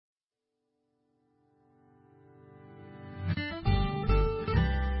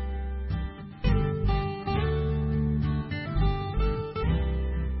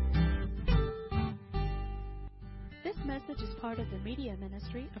part of the media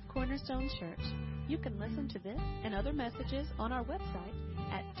ministry of Cornerstone Church. You can listen to this and other messages on our website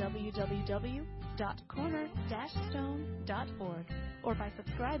at www.corner-stone.org or by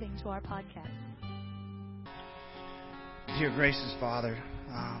subscribing to our podcast. Dear gracious Father,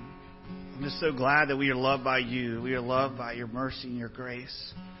 I'm just so glad that we are loved by you. We are loved by your mercy and your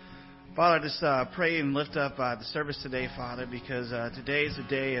grace. Father, I just pray and lift up the service today, Father, because today is a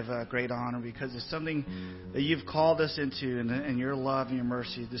day of great honor, because it's something that you've called us into, and your love and your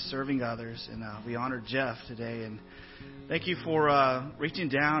mercy, just serving others. And we honor Jeff today, and thank you for reaching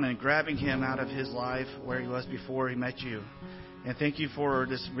down and grabbing him out of his life where he was before he met you. And thank you for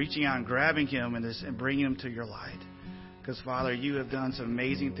just reaching out and grabbing him and bringing him to your light. Because, Father, you have done some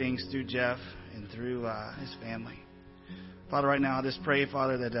amazing things through Jeff and through his family. Father, right now I just pray,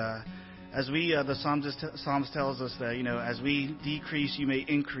 Father, that as we, the Psalms tells us that, as we decrease, you may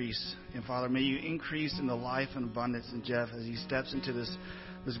increase. And Father, may you increase in the life and abundance in Jeff as he steps into this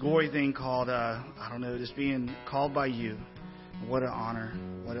glory thing called, just being called by you. What an honor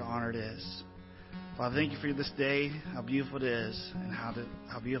it is. Father, thank you for this day, how beautiful it is, and how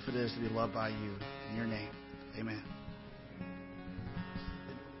beautiful it is to be loved by you. In your name, amen.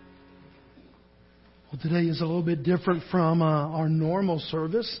 Well, today is a little bit different from our normal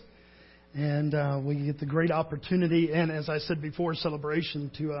service. And we get the great opportunity, and as I said before,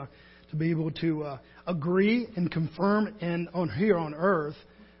 celebration to be able to agree and confirm here on earth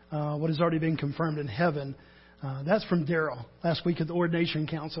what has already been confirmed in heaven. That's from Daryl last week at the Ordination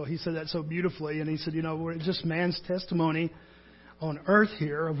Council. He said that so beautifully, and he said, we're just man's testimony on earth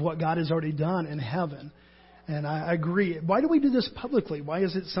here of what God has already done in heaven. And I agree. Why do we do this publicly? Why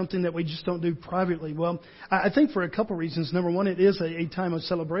is it something that we just don't do privately? Well, I think for a couple reasons. Number one, it is a time of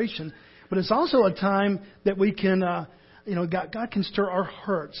celebration. But it's also a time that we can, God can stir our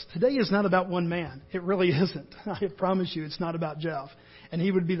hearts. Today is not about one man. It really isn't. I promise you, it's not about Jeff. And he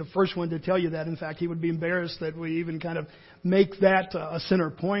would be the first one to tell you that. In fact, he would be embarrassed that we even kind of make that a center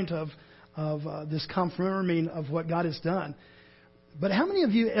point of this confirming of what God has done. But how many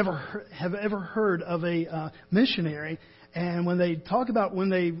of you have ever heard of a missionary, and when they talk about when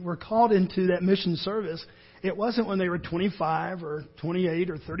they were called into that mission service, it wasn't when they were 25 or 28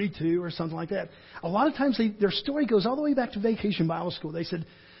 or 32 or something like that. A lot of times their story goes all the way back to Vacation Bible School. They said,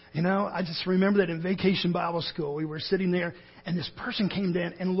 I just remember that in Vacation Bible School, we were sitting there and this person came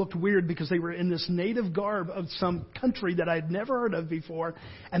in and looked weird because they were in this native garb of some country that I'd never heard of before.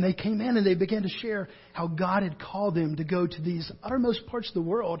 And they came in and they began to share how God had called them to go to these uttermost parts of the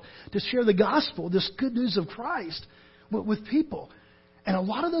world to share the gospel, this good news of Christ with people. And a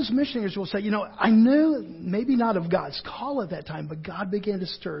lot of those missionaries will say, I knew maybe not of God's call at that time, but God began to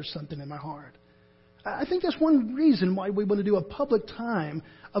stir something in my heart. I think that's one reason why we want to do a public time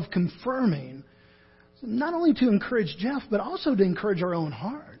of confirming, not only to encourage Jeff, but also to encourage our own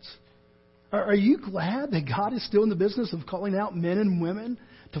hearts. Are you glad that God is still in the business of calling out men and women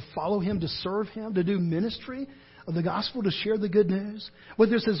to follow Him, to serve Him, to do ministry of the gospel, to share the good news?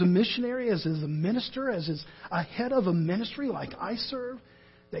 Whether it's as a missionary, as a minister, as a head of a ministry like I serve,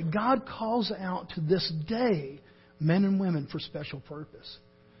 that God calls out to this day men and women for special purpose.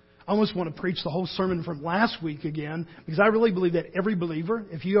 I almost want to preach the whole sermon from last week again, because I really believe that every believer,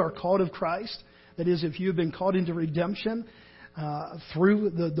 if you are called of Christ, that is, if you have been called into redemption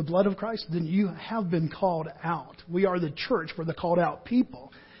through the blood of Christ, then you have been called out. We are the church. We're the called out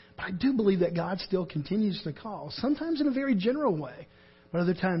people. But I do believe that God still continues to call, sometimes in a very general way, but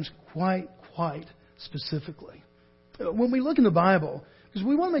other times quite specifically. When we look in the Bible, because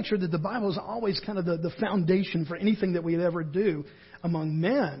we want to make sure that the Bible is always kind of the foundation for anything that we ever do among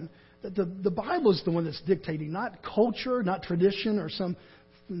men, that the Bible is the one that's dictating, not culture, not tradition, or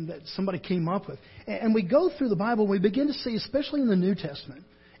that somebody came up with. And we go through the Bible and we begin to see, especially in the New Testament,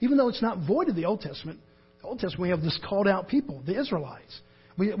 even though it's not void of the Old Testament we have this called out people, the Israelites.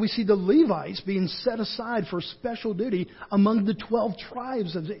 We see the Levites being set aside for special duty among the 12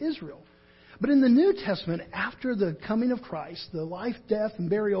 tribes of Israel. But in the New Testament, after the coming of Christ, the life, death, and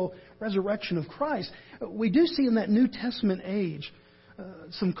burial, resurrection of Christ, we do see in that New Testament age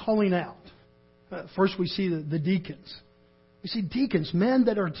some calling out. First, we see the deacons. We see deacons, men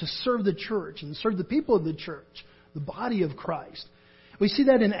that are to serve the church and serve the people of the church, the body of Christ. We see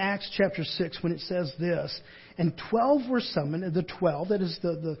that in Acts chapter 6 when it says this, and 12 were summoned, the 12, that is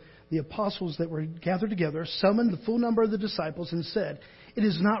the apostles that were gathered together, summoned the full number of the disciples and said, it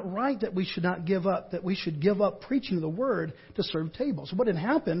is not right that we should give up preaching the word to serve tables. What had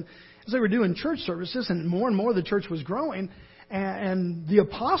happened is they were doing church services, and more the church was growing, and the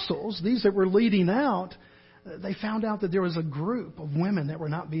apostles, these that were leading out, they found out that there was a group of women that were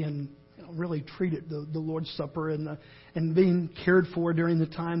not being really treated the Lord's Supper and being cared for during the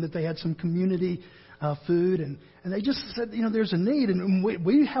time that they had some community food. And they just said, there's a need. And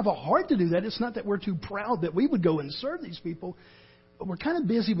we have a heart to do that. It's not that we're too proud that we would go and serve these people, but we're kind of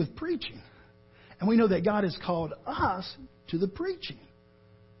busy with preaching. And we know that God has called us to the preaching.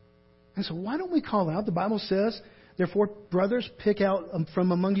 And so why don't we call out? The Bible says, therefore, brothers, pick out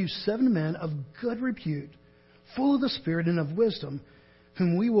from among you 7 men of good repute, full of the Spirit and of wisdom,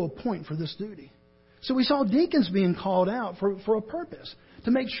 whom we will appoint for this duty. So we saw deacons being called out for a purpose,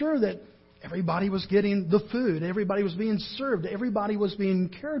 to make sure that everybody was getting the food, everybody was being served, everybody was being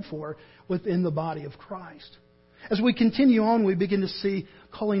cared for within the body of Christ. As we continue on, we begin to see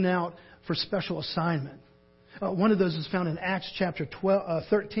calling out for special assignment. One of those is found in Acts chapter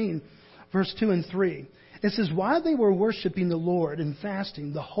 13, verse 2 and 3. It says, while they were worshiping the Lord and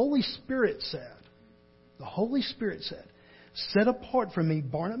fasting, the Holy Spirit said, set apart for me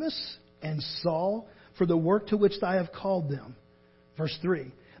Barnabas and Saul for the work to which I have called them. Verse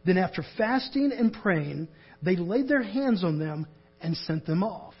 3. Then after fasting and praying, they laid their hands on them and sent them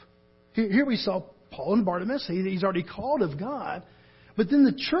off. Here we saw Paul and Barnabas. He's already called of God. But then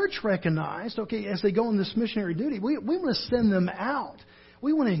the church recognized, okay, as they go on this missionary duty, we want to send them out.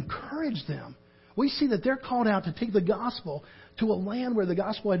 We want to encourage them. We see that they're called out to take the gospel to a land where the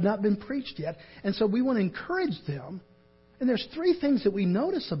gospel had not been preached yet. And so we want to encourage them. And there's 3 things that we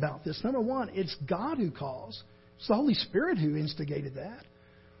notice about this. Number 1, it's God who calls. It's the Holy Spirit who instigated that.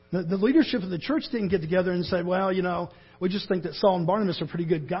 The leadership of the church didn't get together and say, well, we just think that Saul and Barnabas are pretty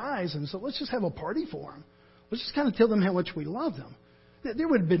good guys, and so let's just have a party for them. Let's just kind of tell them how much we love them. There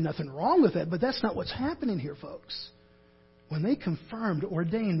would have been nothing wrong with that, but that's not what's happening here, folks. When they confirmed,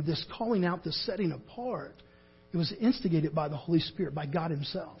 ordained this calling out, this setting apart, it was instigated by the Holy Spirit, by God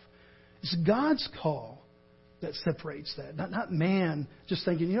Himself. It's God's call that separates that, not man just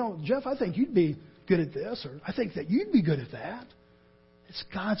thinking, Jeff, I think you'd be good at this, or I think that you'd be good at that. It's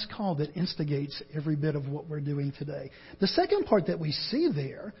God's call that instigates every bit of what we're doing today. The second part that we see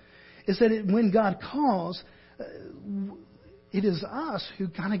there is that when God calls, it is us who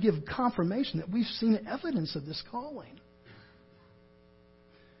kind of give confirmation that we've seen evidence of this calling.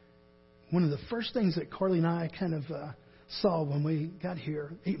 One of the first things that Carly and I kind of saw when we got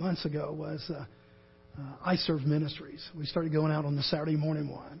here 8 months ago was I Serve Ministries. We started going out on the Saturday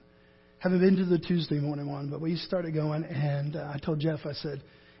morning one. Haven't been to the Tuesday morning one, but we started going, and I told Jeff, I said,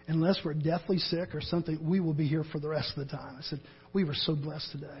 unless we're deathly sick or something, we will be here for the rest of the time. I said, we were so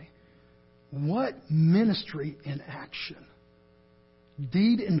blessed today. What ministry in action.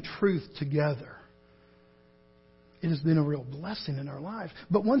 Deed and truth together. It has been a real blessing in our life.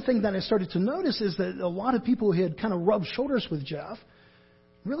 But one thing that I started to notice is that a lot of people who had kind of rubbed shoulders with Jeff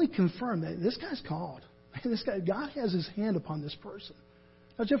really confirmed that this guy's called. This guy, God has His hand upon this person.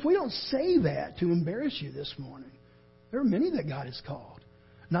 Now, Jeff, we don't say that to embarrass you this morning. There are many that God has called.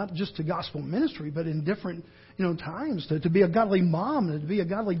 Not just to gospel ministry, but in different times. To be a godly mom, to be a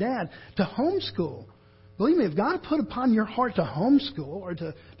godly dad, to homeschool. Believe me, if God put upon your heart to homeschool or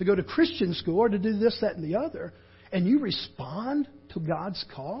to go to Christian school or to do this, that, and the other, and you respond to God's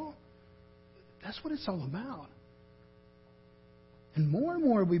call, that's what it's all about. And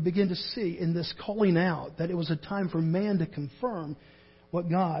more we begin to see in this calling out that it was a time for man to confirm what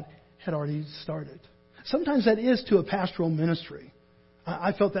God had already started. Sometimes that is to a pastoral ministry.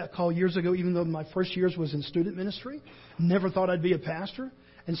 I felt that call years ago, even though my first years was in student ministry. Never thought I'd be a pastor.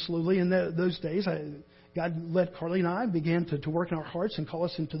 And slowly in those days, God led Carly and I began to work in our hearts and call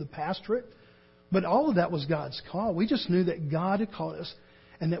us into the pastorate. But all of that was God's call. We just knew that God had called us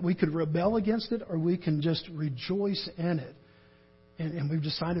and that we could rebel against it or we can just rejoice in it. And we've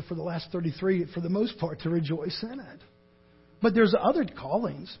decided for the last 33, for the most part, to rejoice in it. But there's other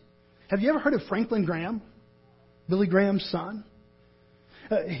callings. Have you ever heard of Franklin Graham? Billy Graham's son?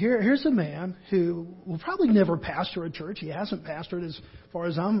 Here's a man who will probably never pastor a church. He hasn't pastored as far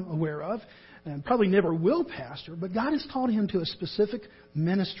as I'm aware of, and probably never will pastor. But God has called him to a specific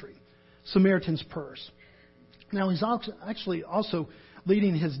ministry, Samaritan's Purse. Now, he's actually also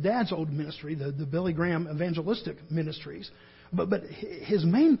leading his dad's old ministry, the Billy Graham Evangelistic Ministries. But his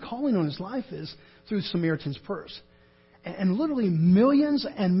main calling on his life is through Samaritan's Purse. And literally millions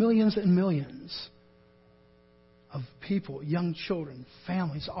and millions and millions of people, young children,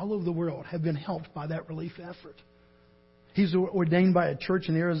 families all over the world have been helped by that relief effort. He's ordained by a church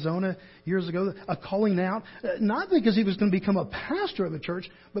in Arizona years ago, a calling out, not because he was going to become a pastor of a church,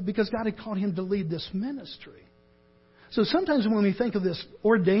 but because God had called him to lead this ministry. So sometimes when we think of this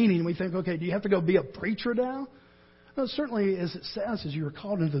ordaining, we think, okay, do you have to go be a preacher now? No, certainly, as it says, as you are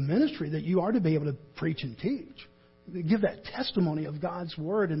called into the ministry, that you are to be able to preach and teach. give that testimony of God's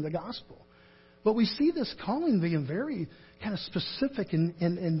word and the gospel. But we see this calling being very kind of specific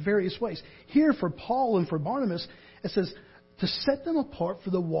in various ways. Here for Paul and for Barnabas, it says, to set them apart for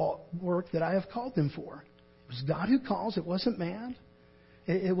the work that I have called them for. It was God who calls. It wasn't man.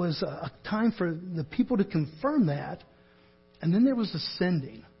 It was a time for the people to confirm that. And then there was the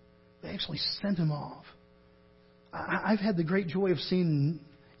sending. They actually sent them off. I've had the great joy of seeing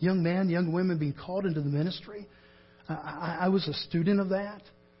young men, young women being called into the ministry. I was a student of that.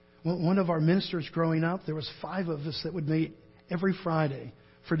 One of our ministers growing up, there was 5 of us that would meet every Friday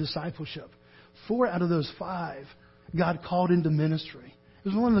for discipleship. 4 out of those 5, God called into ministry. It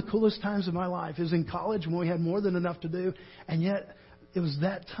was one of the coolest times of my life. It was in college when we had more than enough to do, and yet it was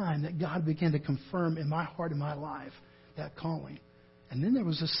that time that God began to confirm in my heart and my life that calling. And then there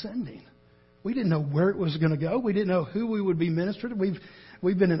was ascending. We didn't know where it was going to go. We didn't know who we would be ministered to.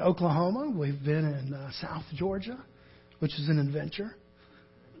 We've been in Oklahoma. We've been in South Georgia, which is an adventure.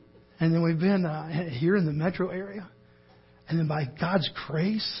 And then we've been here in the metro area. And then by God's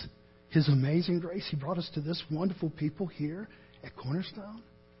grace, His amazing grace, He brought us to this wonderful people here at Cornerstone.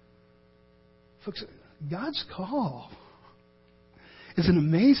 Folks, God's call is an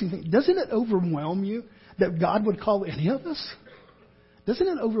amazing thing. Doesn't it overwhelm you that God would call any of us? Doesn't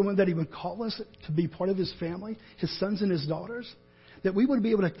it overwhelm that He would call us to be part of His family, His sons and His daughters? That we would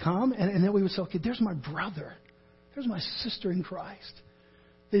be able to come and that we would say, okay, there's my brother. There's my sister in Christ.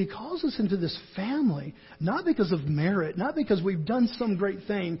 That He calls us into this family, not because of merit, not because we've done some great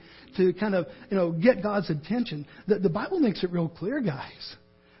thing to kind of, get God's attention. The Bible makes it real clear, guys,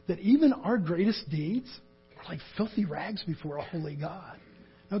 that even our greatest deeds are like filthy rags before a holy God.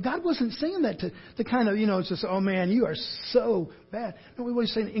 Now, God wasn't saying that to kind of, it's just, oh man, you are so bad. No, He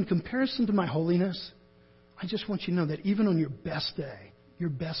was saying, in comparison to my holiness, I just want you to know that even on your best day,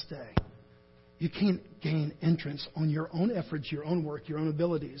 you can't gain entrance on your own efforts, your own work, your own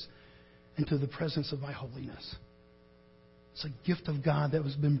abilities into the presence of my holiness. It's a gift of God that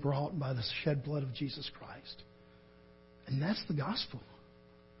has been brought by the shed blood of Jesus Christ. And that's the gospel.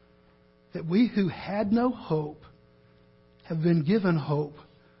 That we who had no hope have been given hope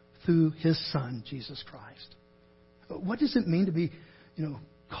through His Son, Jesus Christ. What does it mean to be,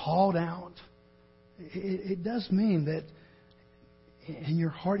 called out? It does mean that in your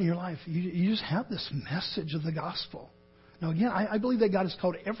heart and your life, you just have this message of the gospel. Now, again, I believe that God has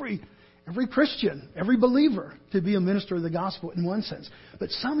called every Christian, every believer to be a minister of the gospel in one sense. But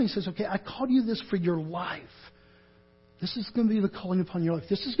some, He says, okay, I called you this for your life. This is going to be the calling upon your life.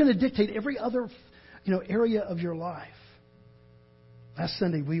 This is going to dictate every other, area of your life. Last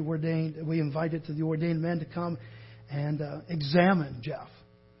Sunday, we invited the ordained men to come and examine Jeff.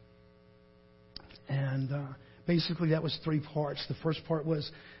 And basically that was 3 parts. The first part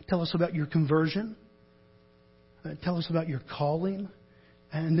was, tell us about your conversion. Tell us about your calling.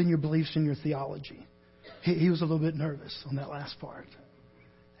 And then your beliefs and your theology. He was a little bit nervous on that last part.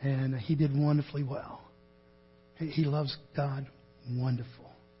 And he did wonderfully well. He loves God wonderful.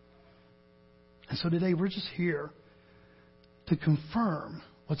 And so today we're just here to confirm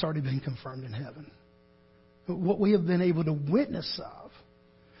what's already been confirmed in heaven. What we have been able to witness of.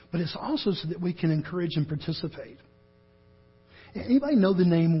 But it's also so that we can encourage and participate. Anybody know the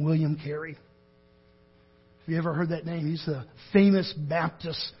name William Carey? Have you ever heard that name? He's a famous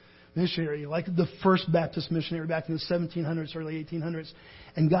Baptist missionary, like the first Baptist missionary back in the 1700s, early 1800s.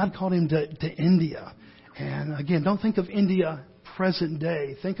 And God called him to India. And again, don't think of India present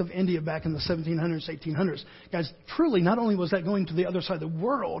day. Think of India back in the 1700s, 1800s. Guys, truly, not only was that going to the other side of the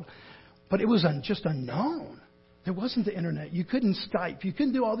world, but it was just unknown. There wasn't the internet. You couldn't Skype. You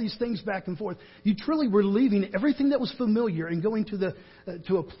couldn't do all these things back and forth. You truly were leaving everything that was familiar and going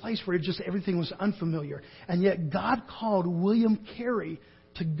to a place where just everything was unfamiliar. And yet God called William Carey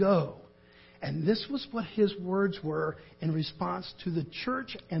to go. And this was what his words were in response to the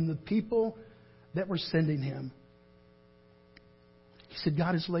church and the people that were sending him. He said,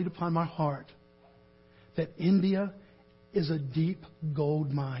 God has laid upon my heart that India is a deep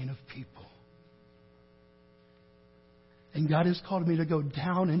gold mine of people. And God has called me to go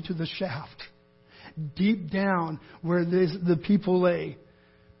down into the shaft, deep down where the people lay.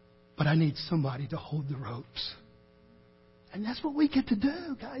 But I need somebody to hold the ropes. And that's what we get to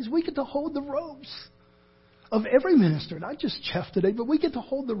do, guys. We get to hold the ropes of every minister, not just Jeff today, but we get to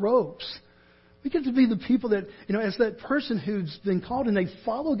hold the ropes. We get to be the people that, as that person who's been called and they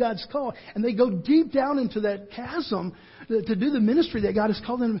follow God's call and they go deep down into that chasm to do the ministry that God has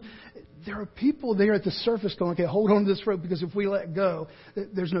called them. There are people there at the surface going, okay, hold on to this rope because if we let go,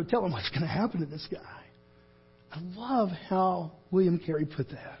 there's no telling what's going to happen to this guy. I love how William Carey put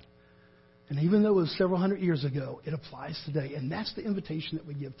that. And even though it was several hundred years ago, it applies today. And that's the invitation that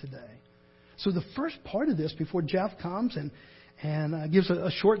we give today. So the first part of this, before Jeff comes and gives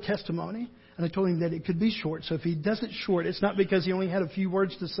a short testimony, and I told him that it could be short. So if he does it short, it's not because he only had a few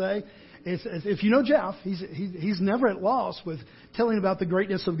words to say. It's, if you know Jeff, he's never at loss with telling about the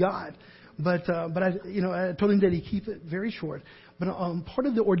greatness of God. But I told him that he keep it very short. But part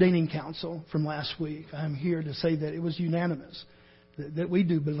of the ordaining council from last week, I'm here to say that it was unanimous that we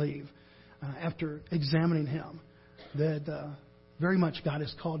do believe, after examining him, that very much God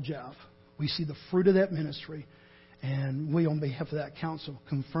has called Jeff. We see the fruit of that ministry, and we, on behalf of that council,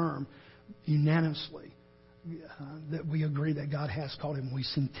 confirm unanimously that we agree that God has called him. We've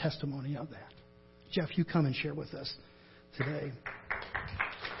seen testimony of that. Jeff, you come and share with us today.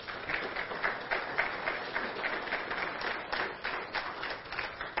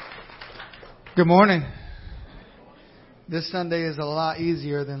 Good morning. This Sunday is a lot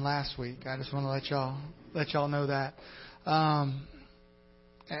easier than last week. I just want to let y'all know that.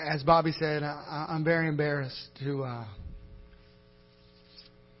 As Bobby said, I'm very embarrassed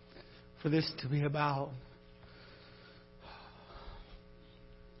for this to be about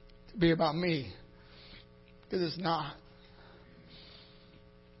me, because it's not.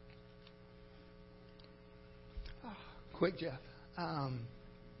 Quick, Jeff.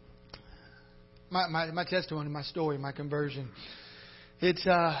 My testimony, my story, my conversion. It's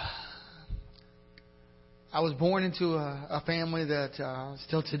I was born into a family that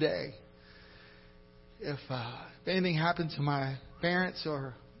still today, if anything happened to my parents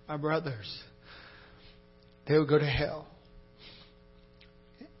or my brothers, they would go to hell.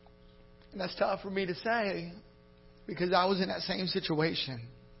 And that's tough for me to say, because I was in that same situation.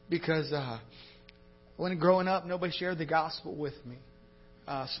 Because when growing up, nobody shared the gospel with me.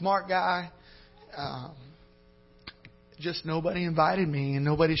 Smart guy. Just nobody invited me, and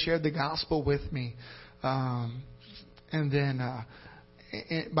nobody shared the gospel with me. And then,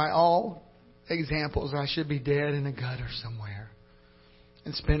 by all examples, I should be dead in a gutter somewhere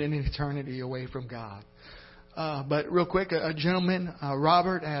and spending an eternity away from God. But real quick, a gentleman,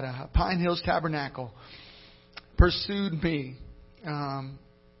 Robert, at Pine Hills Tabernacle, pursued me,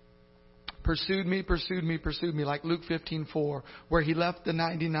 like Luke 15:4, where he left the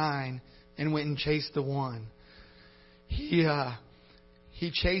 99 and went and chased the one. He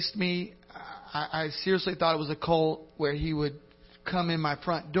chased me. I seriously thought it was a cult, where he would come in my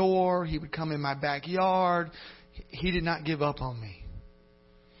front door. He would come in my backyard. He did not give up on me.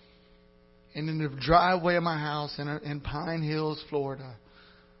 And in the driveway of my house in Pine Hills, Florida,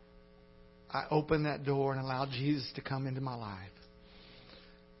 I opened that door and allowed Jesus to come into my life.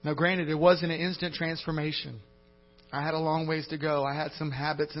 Now, granted, it wasn't an instant transformation. I had a long ways to go. I had some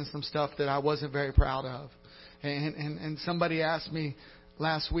habits and some stuff that I wasn't very proud of. And somebody asked me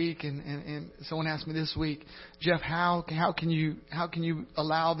last week, and someone asked me this week, Jeff, how can you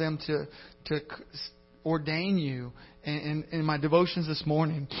allow them to ordain you? And in my devotions this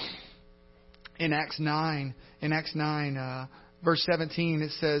morning, in Acts 9, verse 17,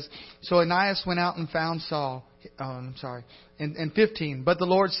 it says, so Ananias went out and found Saul. And 15, but the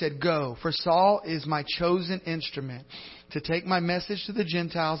Lord said, go, for Saul is my chosen instrument to take my message to the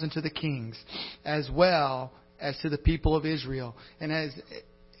Gentiles and to the kings, as well as to the people of Israel. And as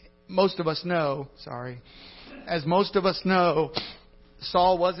most of us know,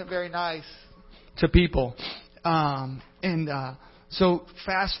 Saul wasn't very nice to people. So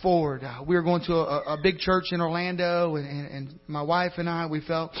fast forward, we were going to a big church in Orlando, and my wife and I, we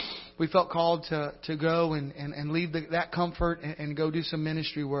felt called to go and leave that comfort and go do some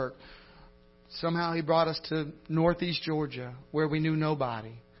ministry work. Somehow He brought us to Northeast Georgia, where we knew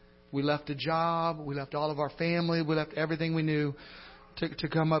nobody. We left a job, we left all of our family, we left everything we knew to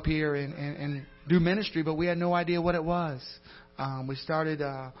come up here and do ministry, but we had no idea what it was. We started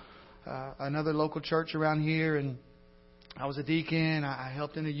another local church around here, and I was a deacon. I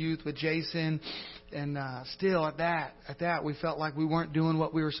helped in the youth with Jason, and still at that we felt like we weren't doing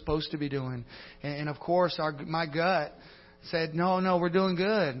what we were supposed to be doing. And of course, my gut said, no, we're doing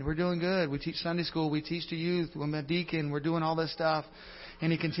good. We're doing good. We teach Sunday school. We teach the youth. I'm a deacon. We're doing all this stuff.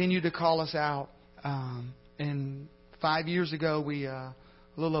 And He continued to call us out. And 5 years ago, a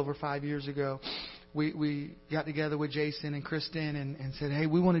little over 5 years ago, we got together with Jason and Kristen and said, hey,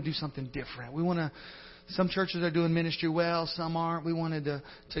 we want to do something different. Some churches are doing ministry well, some aren't. We wanted to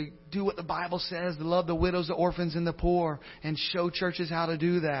do what the Bible says, to love the widows, the orphans, and the poor, and show churches how to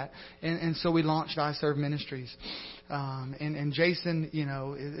do that. And so we launched I Serve Ministries. And Jason,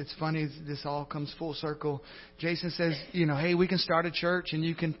 it's funny, this all comes full circle. Jason says, hey, we can start a church and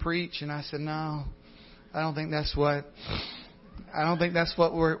you can preach. And I said, no, I don't think that's what I don't think that's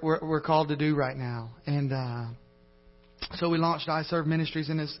what we're called to do right now. And so we launched I Serve Ministries,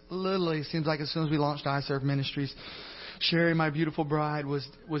 and it literally seems like as soon as we launched I Serve Ministries, Sherry, my beautiful bride, was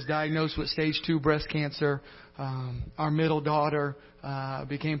diagnosed with stage 2 breast cancer. Our middle daughter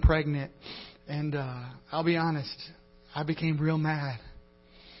became pregnant, and I'll be honest, I became real mad.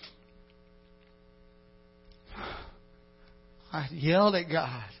 I yelled at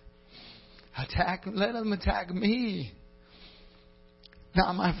God, let them attack me,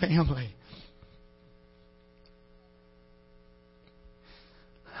 not my family.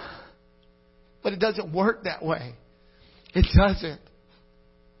 But it doesn't work that way. It doesn't.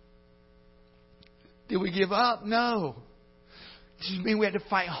 Did we give up? No. It just means we had to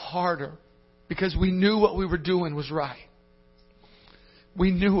fight harder because we knew what we were doing was right.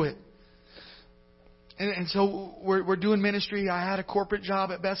 We knew it. And so we're doing ministry. I had a corporate job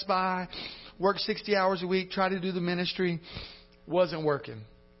at Best Buy, worked 60 hours a week, tried to do the ministry. Wasn't working.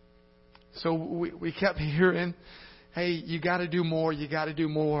 So we kept hearing, hey, you got to do more. You got to do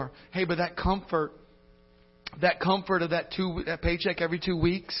more. Hey, but that comfort of that paycheck every 2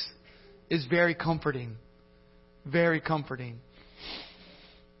 weeks is very comforting. Very comforting.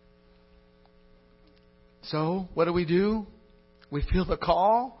 So what do? We feel the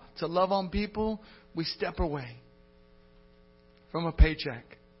call to love on people. We step away from a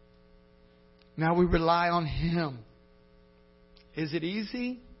paycheck. Now we rely on Him. Is it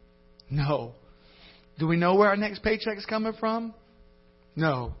easy? No. Do we know where our next paycheck is coming from?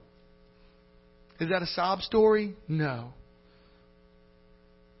 No. Is that a sob story? No.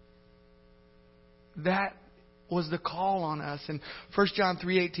 That was the call on us. And 1 John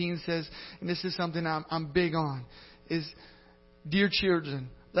 3:18 says, and this is something I'm big on, is, dear children,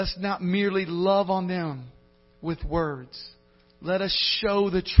 let's not merely love on them with words. Let us show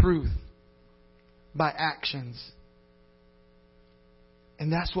the truth by actions.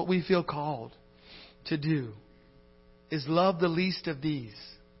 And that's what we feel called to do, is love the least of these.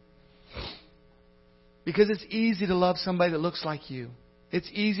 Because it's easy to love somebody that looks like you. It's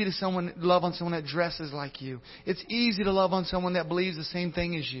easy to love on someone that dresses like you. It's easy to love on someone that believes the same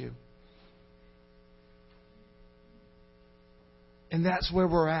thing as you. And that's where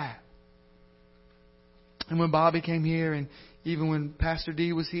we're at. And when Bobby came here, and even when Pastor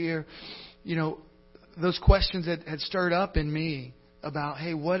D was here, those questions had stirred up in me about,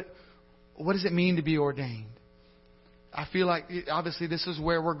 hey, what does it mean to be ordained? I feel like, obviously, this is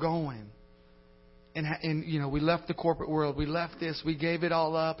where we're going. And we left the corporate world. We left this. We gave it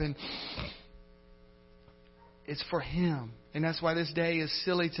all up. And it's for Him. And that's why this day is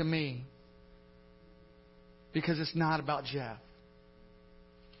silly to me. Because it's not about Jeff.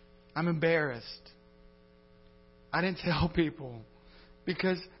 I'm embarrassed. I didn't tell people.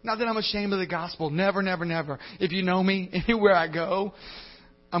 Because, not that I'm ashamed of the gospel. Never, never, never. If you know me, anywhere I go,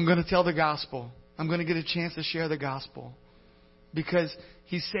 I'm going to tell the gospel. I'm going to get a chance to share the gospel. Because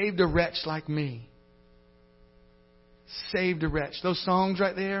He saved a wretch like me. Saved a wretch. Those songs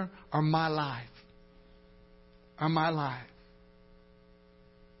right there are my life. Are my life.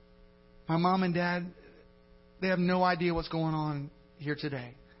 My mom and dad, they have no idea what's going on here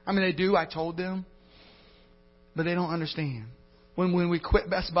today. I mean, they do. I told them. But they don't understand. When we quit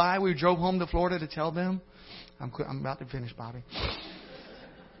Best Buy, we drove home to Florida to tell them. I'm about to finish, Bobby.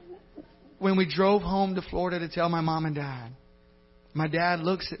 When we drove home to Florida to tell my mom and dad, my dad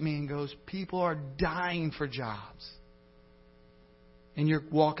looks at me and goes, people are dying for jobs. And you're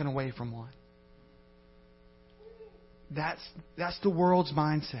walking away from one. That's the world's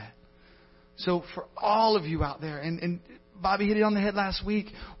mindset. So for all of you out there, and Bobby hit it on the head last week,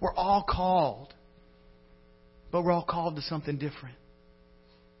 we're all called. But we're all called to something different.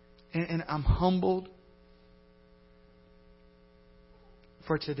 And I'm humbled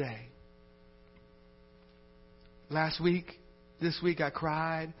for today. This week I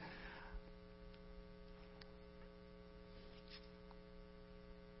cried.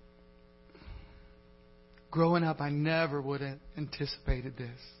 Growing up, I never would have anticipated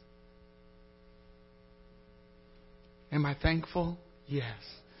this. Am I thankful? Yes.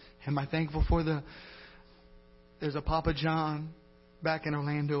 Am I thankful for there's a Papa John back in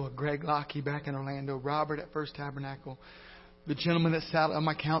Orlando, a Greg Lockey back in Orlando, Robert at First Tabernacle, the gentleman that sat on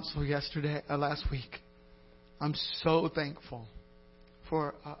my council last week. I'm so thankful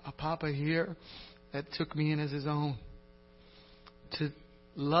for a Papa here that took me in as his own, to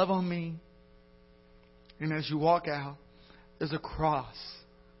love on me. And as you walk out, there's a cross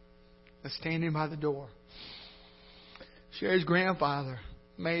that's standing by the door. Sherry's grandfather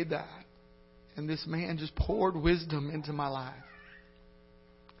made that. And this man just poured wisdom into my life.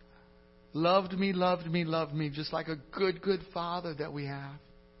 loved me, just like a good, good Father that we have.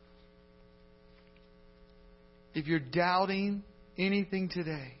 If you're doubting anything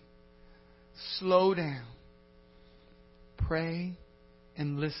today, slow down, pray,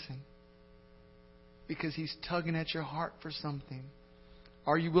 and listen. Because He's tugging at your heart for something.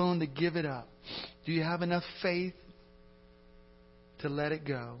 Are you willing to give it up? Do you have enough faith to let it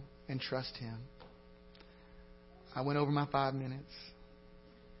go and trust Him? I went over my 5 minutes.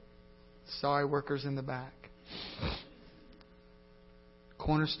 Sorry, workers in the back.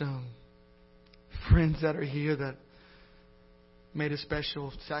 Cornerstone. Friends that are here that made a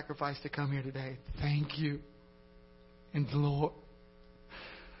special sacrifice to come here today. Thank you. And Lord,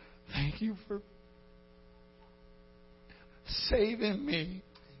 thank you for saving me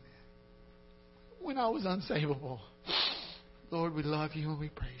when I was unsavable. Lord, we love you and we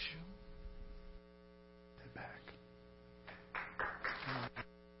praise you.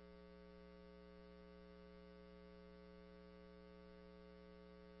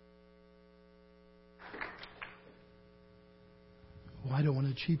 Well, I don't want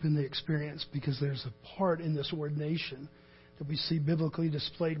to cheapen the experience because there's a part in this ordination that we see biblically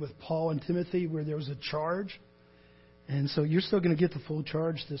displayed with Paul and Timothy where there was a charge. And so you're still going to get the full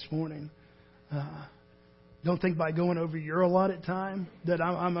charge this morning. Don't think by going over your allotted time that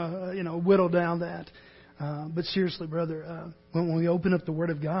I'm whittle down that. But seriously, brother, when we open up the Word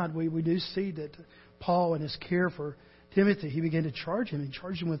of God, we do see that Paul and his care for Timothy, he began to charge him. He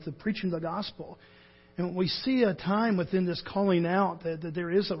charged him with the preaching of the gospel. And we see a time within this calling out that there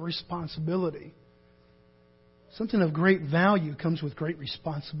is a responsibility. Something of great value comes with great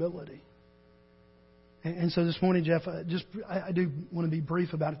responsibility. And so this morning, Jeff, I do want to be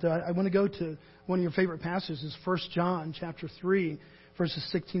brief about it. I want to go to one of your favorite passages, 1 John chapter 3, verses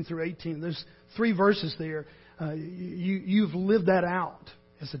 16 through 18. There's 3 verses there. You've lived that out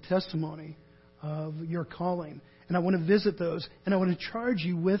as a testimony of your calling. And I want to visit those, and I want to charge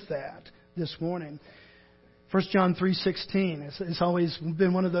you with that this morning. 1 John 3:16. It's always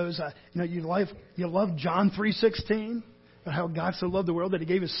been one of those. You love John 3:16, but how God so loved the world that He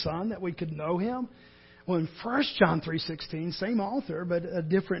gave His Son that we could know Him. Well, in 1 John 3:16, same author, but a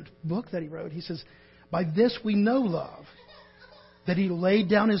different book that he wrote, he says, "By this we know love, that He laid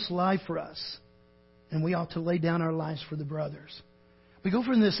down His life for us, and we ought to lay down our lives for the brothers." We go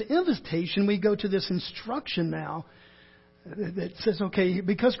from this invitation, we go to this instruction now that says, okay,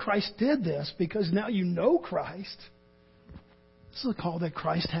 because Christ did this, because now you know Christ, this is a call that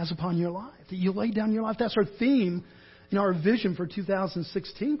Christ has upon your life, that you lay down your life. That's our theme, our vision for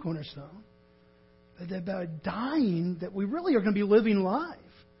 2016 Cornerstone. That by dying, that we really are going to be living life.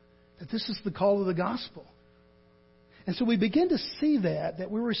 That this is the call of the gospel. And so we begin to see that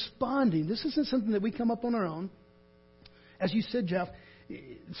we're responding. This isn't something that we come up on our own. As you said, Jeff,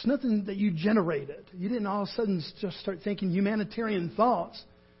 it's nothing that you generated. You didn't all of a sudden just start thinking humanitarian thoughts.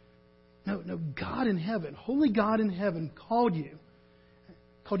 No, God in heaven, holy God in heaven called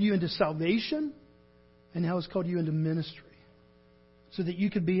you into salvation, and now has called you into ministry, so that you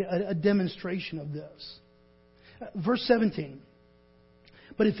could be a demonstration of this. Verse 17.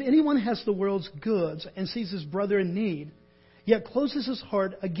 But if anyone has the world's goods and sees his brother in need, yet closes his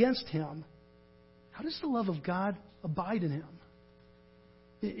heart against him, how does the love of God abide in him?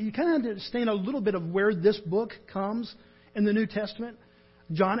 You kind of understand a little bit of where this book comes in the New Testament.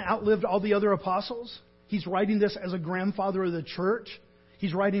 John outlived all the other apostles. He's writing this as a grandfather of the church.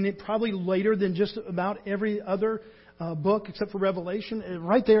 He's writing it probably later than just about every other book except for Revelation,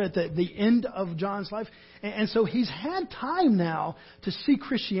 right there at the end of John's life. And so he's had time now to see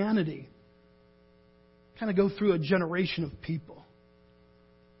Christianity kind of go through a generation of people.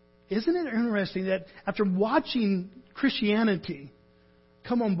 Isn't it interesting that after watching Christianity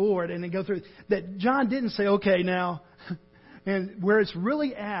come on board and then go through, that John didn't say, okay, now, and where it's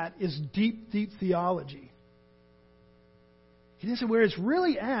really at is deep, deep theology. He didn't say where it's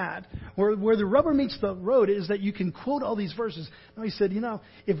really at, where the rubber meets the road is that you can quote all these verses. No, he said,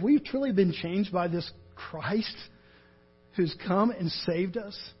 if we've truly been changed by this Christ who's come and saved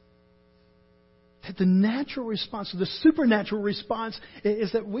us, that the natural response, the supernatural response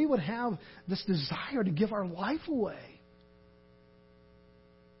is that we would have this desire to give our life away.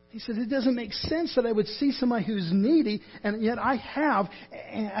 He said, it doesn't make sense that I would see somebody who's needy, and yet I have,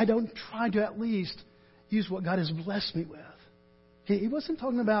 and I don't try to at least use what God has blessed me with. He wasn't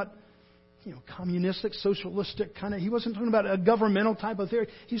talking about, communistic, socialistic kind of, he wasn't talking about a governmental type of theory.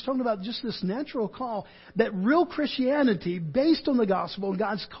 He's talking about just this natural call that real Christianity, based on the gospel and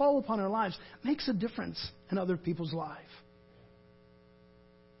God's call upon our lives, makes a difference in other people's life.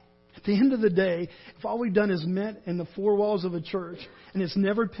 At the end of the day, if all we've done is met in the four walls of a church and it's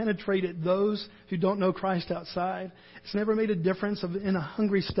never penetrated those who don't know Christ outside, it's never made a difference in a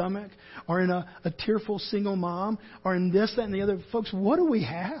hungry stomach or in a tearful single mom or in this, that, and the other. Folks, what do we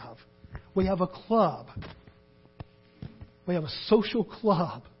have? We have a club. We have a social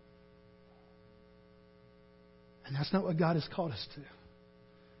club. And that's not what God has called us to.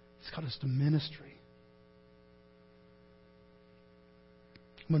 He's called us to ministry.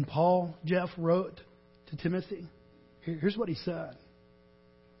 When Jeff wrote to Timothy, here's what he said.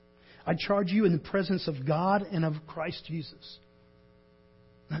 I charge you in the presence of God and of Christ Jesus.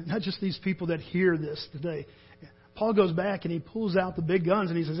 Not just these people that hear this today. Paul goes back and he pulls out the big guns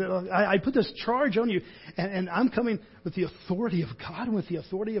and he says, I put this charge on you, and I'm coming with the authority of God and with the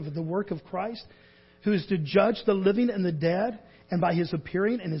authority of the work of Christ, who is to judge the living and the dead, and by His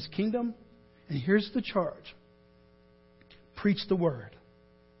appearing in His kingdom. And here's the charge. Preach the word.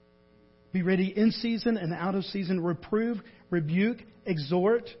 Be ready in season and out of season. Reprove, rebuke,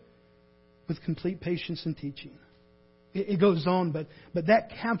 exhort with complete patience and teaching. It goes on, but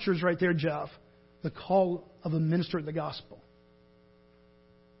that captures right there, Jeff, the call of a minister of the gospel.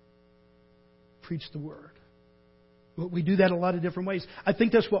 Preach the word. We do that a lot of different ways. I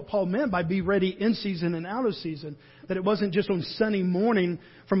think that's what Paul meant by be ready in season and out of season. That it wasn't just on Sunday morning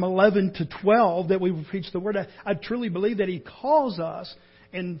from 11 to 12 that we would preach the word. I truly believe that He calls us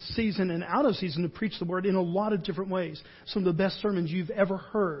in season and out of season to preach the word in a lot of different ways. Some of the best sermons you've ever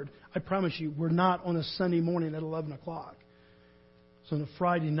heard, I promise you, were not on a Sunday morning at 11 o'clock. So on a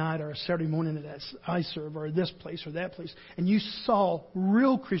Friday night or a Saturday morning at iServe or this place or that place. And you saw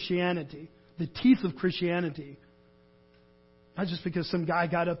real Christianity, the teeth of Christianity. Not just because some guy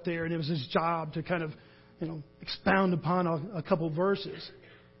got up there and it was his job to kind of, expound upon a couple verses.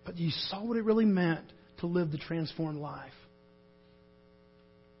 But you saw what it really meant to live the transformed life.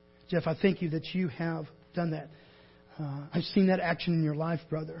 Jeff, I thank you that you have done that. I've seen that action in your life,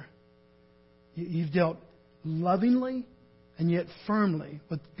 brother. You've dealt lovingly and yet firmly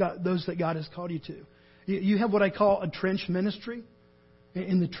with those that God has called you to. You have what I call a trench ministry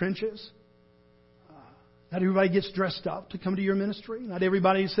in the trenches. Not everybody gets dressed up to come to your ministry. Not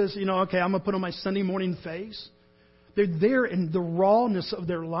everybody says, okay, I'm going to put on my Sunday morning face. They're there in the rawness of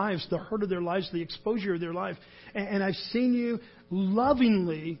their lives, the hurt of their lives, the exposure of their life. And I've seen you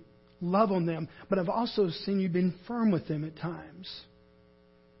lovingly love on them, but I've also seen you being firm with them at times.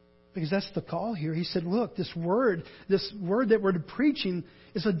 Because that's the call here. He said, look, this word that we're preaching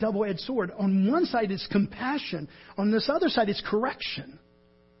is a double-edged sword. On one side, it's compassion. On this other side, it's correction.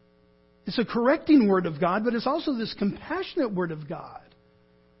 It's a correcting word of God, but it's also this compassionate word of God.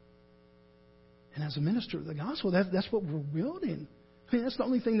 And as a minister of the gospel, that's what we're wielding. I mean, that's the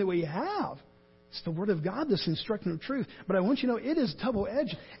only thing that we have. It's the word of God, this instruction of truth. But I want you to know it is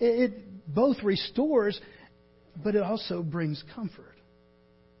double-edged. It both restores, but it also brings comfort.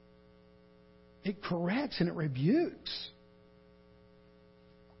 It corrects and it rebukes.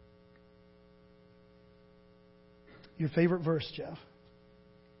 Your favorite verse, Jeff?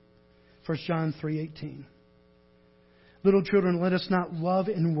 1 John 3:18. Little children, let us not love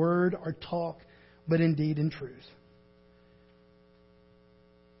in word or talk, but in deed and truth.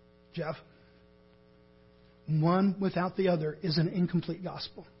 Jeff, one without the other is an incomplete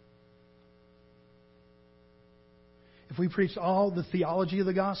gospel. If we preach all the theology of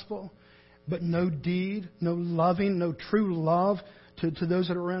the gospel, but no deed, no loving, no true love to those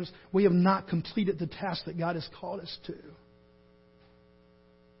that are around us, we have not completed the task that God has called us to.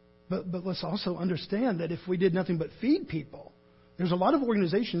 But let's also understand that if we did nothing but feed people, there's a lot of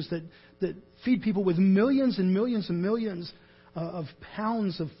organizations that feed people with millions and millions and millions of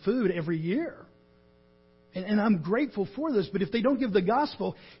pounds of food every year. And I'm grateful for this, but if they don't give the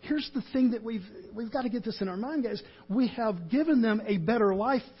gospel, here's the thing that we've got to get this in our mind, guys. We have given them a better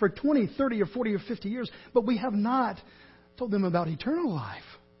life for 20, 30, or 40, or 50 years, but we have not told them about eternal life.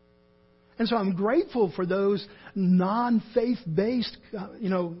 And so I'm grateful for those non-faith-based,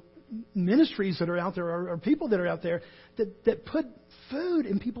 ministries that are out there or people that are out there that put food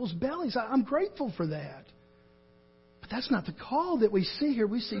in people's bellies. I'm grateful for that. But that's not the call that we see here.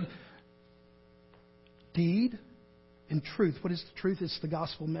 We see deed and truth. What is the truth? It's the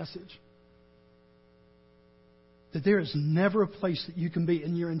gospel message. That there is never a place that you can be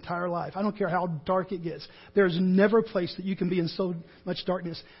in your entire life. I don't care how dark it gets. There is never a place that you can be in so much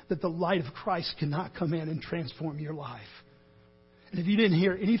darkness that the light of Christ cannot come in and transform your life. And if you didn't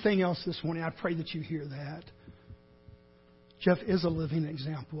hear anything else this morning, I pray that you hear that. Jeff is a living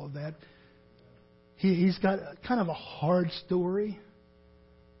example of that. He's got kind of a hard story.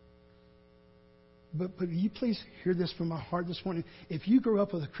 But will you please hear this from my heart this morning? If you grew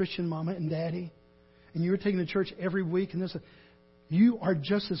up with a Christian mama and daddy, and you were taking to church every week, and this, you are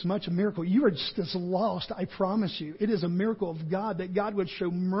just as much a miracle. You are just as lost, I promise you. It is a miracle of God that God would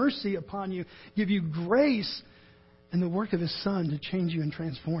show mercy upon you, give you grace, and the work of His Son to change you and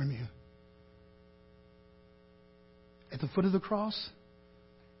transform you. At the foot of the cross,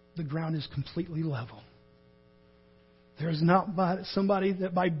 the ground is completely level. There is not somebody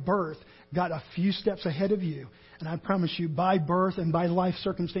that by birth got a few steps ahead of you. And I promise you, by birth and by life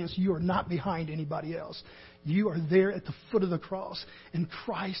circumstance, you are not behind anybody else. You are there at the foot of the cross. And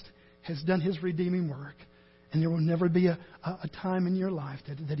Christ has done His redeeming work. And there will never be a time in your life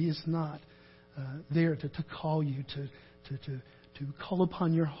that He is not there to call you, to call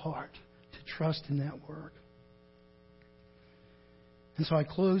upon your heart, to trust in that work. And so I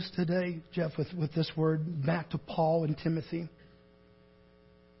close today, Jeff, with this word back to Paul and Timothy.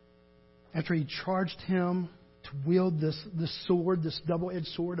 After he charged him to wield this sword, this double-edged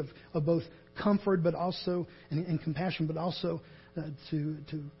sword of both comfort, but also and compassion, but also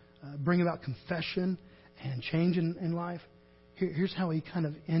to bring about confession and change in life. Here's how he kind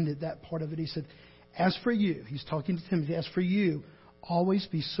of ended that part of it. He said, "As for you," he's talking to Timothy, "as for you, always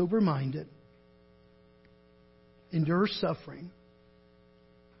be sober-minded, endure suffering,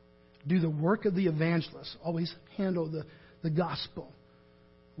 do the work of the evangelist." Always handle the gospel.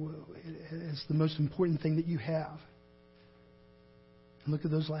 It's the most important thing that you have. And look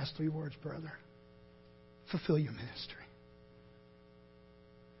at those last three words, brother. Fulfill your ministry.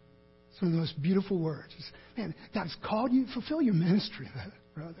 Some of the most beautiful words. Man, God's called you. Fulfill your ministry,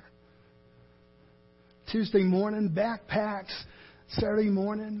 brother. Tuesday morning, backpacks. Saturday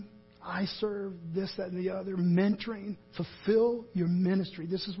morning, I serve, this, that, and the other, mentoring. Fulfill your ministry.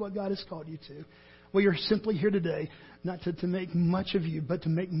 This is what God has called you to. We are simply here today, not to make much of you, but to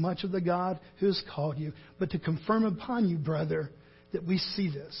make much of the God who has called you, but to confirm upon you, brother, that we see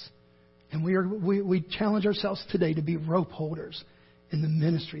this. And we challenge ourselves today to be rope holders in the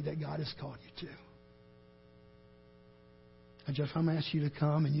ministry that God has called you to. Now, Jeff, I'm going to ask you to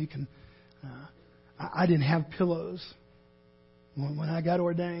come, and you can... I didn't have pillows. When I got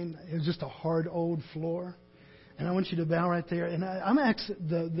ordained, it was just a hard old floor. And I want you to bow right there. And I'm asking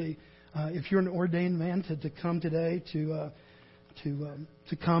if you're an ordained man to come today to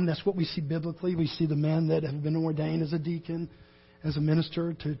come. That's what we see biblically. We see the men that have been ordained as a deacon, as a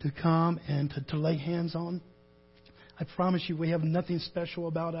minister, to come and to lay hands on. I promise you, we have nothing special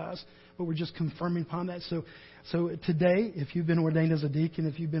about us, but we're just confirming upon that. So today, if you've been ordained as a deacon,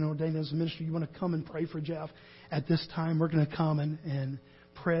 if you've been ordained as a minister, you want to come and pray for Jeff. At this time, we're going to come and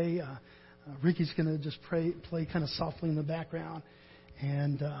pray. Ricky's going to just play kind of softly in the background,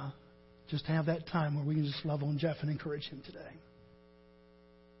 and just have that time where we can just love on Jeff and encourage him today.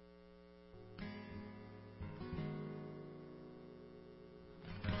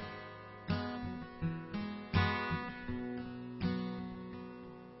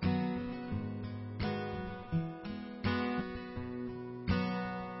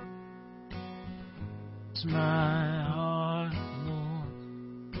 My heart, Lord.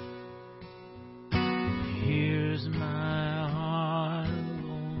 Here's my heart,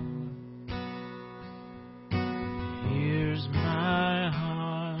 Lord. Here's my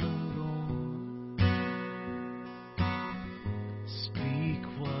heart, Lord. Speak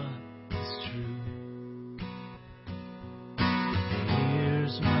what is true.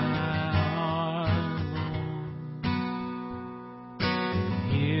 Here's my heart, Lord.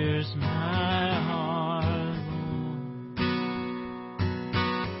 Here's my heart.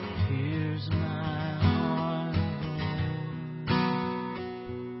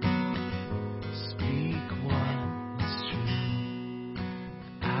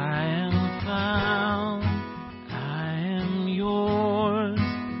 I am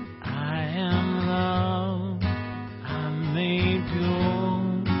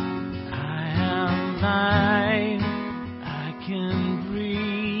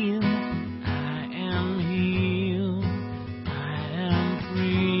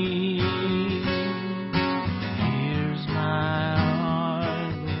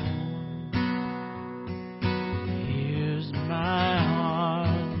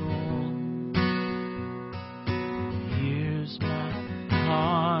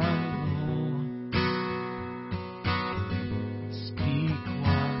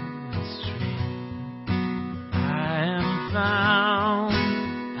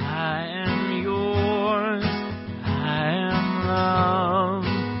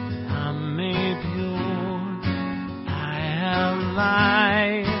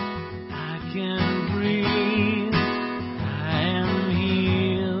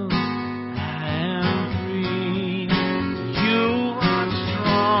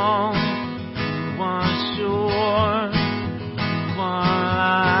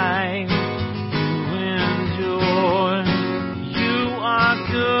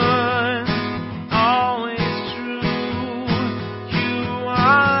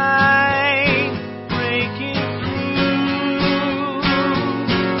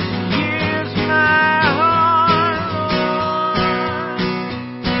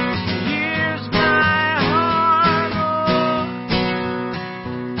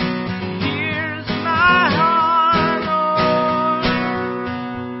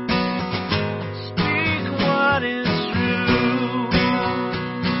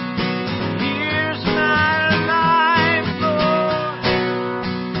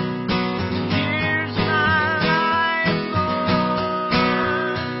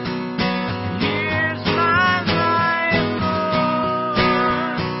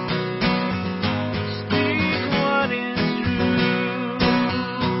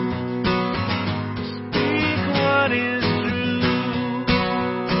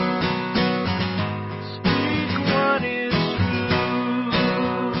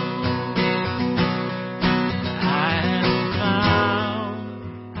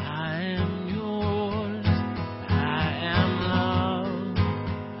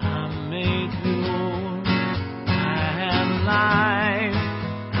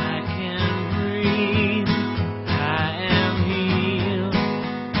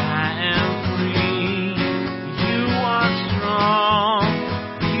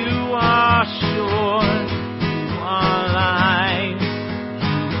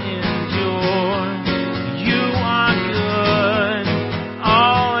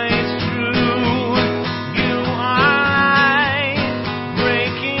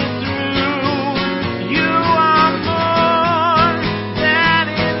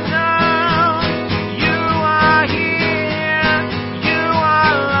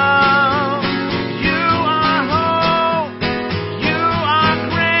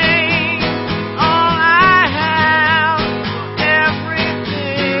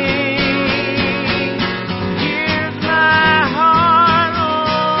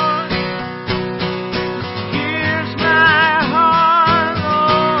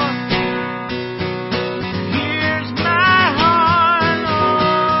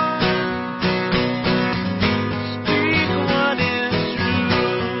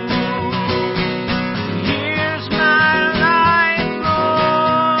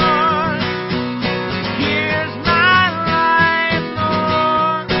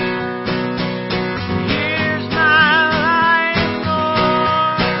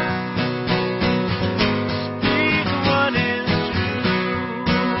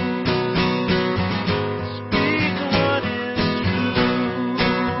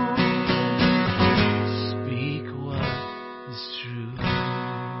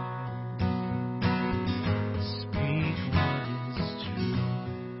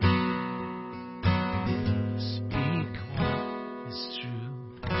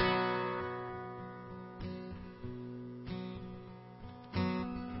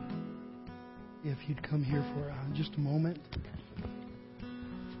if you'd come here for just a moment.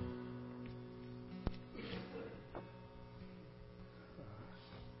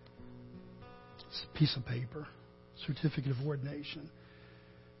 It's a piece of paper, certificate of ordination.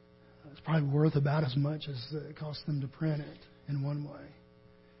 It's probably worth about as much as it cost them to print it in one way.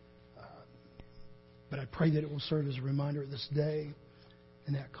 But I pray that it will serve as a reminder of this day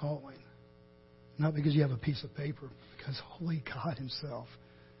and that calling. Not because you have a piece of paper, because Holy God Himself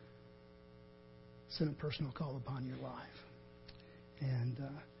sent a personal call upon your life. And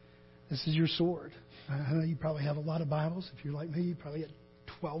this is your sword. I know you probably have a lot of Bibles. If you're like me, you probably get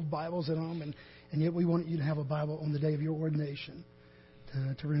 12 Bibles at home. And yet we want you to have a Bible on the day of your ordination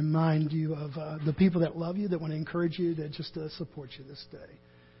to remind you of the people that love you, that want to encourage you, that just support you this day.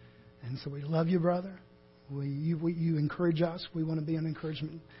 And so we love you, brother. You encourage us. We want to be an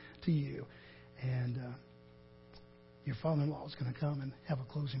encouragement to you. And your father-in-law is going to come and have a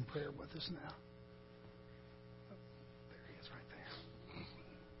closing prayer with us now. There he is right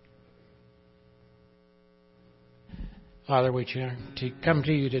there. Father, we come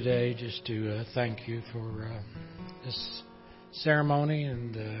to you today just to thank you for this ceremony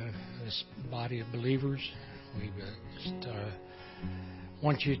and this body of believers. We just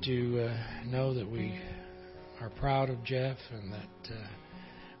want you to know that we are proud of Jeff and that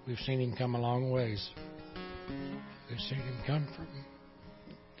we've seen him come a long ways. We've seen him come from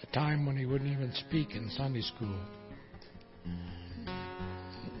a time when he wouldn't even speak in Sunday school.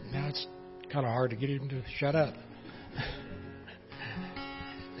 Now it's kind of hard to get him to shut up.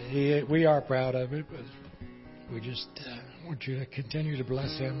 We are proud of it, but we just want you to continue to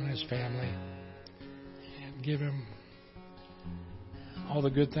bless him and his family and give him all the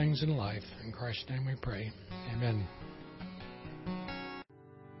good things in life. In Christ's name we pray. Amen.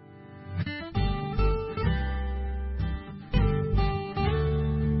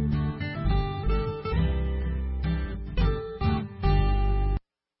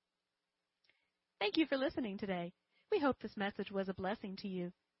 Thank you for listening today. We hope this message was a blessing to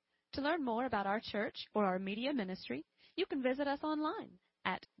you. To learn more about our church or our media ministry, you can visit us online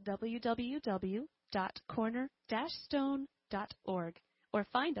at www.corner-stone.org or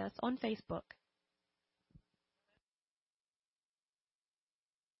find us on Facebook.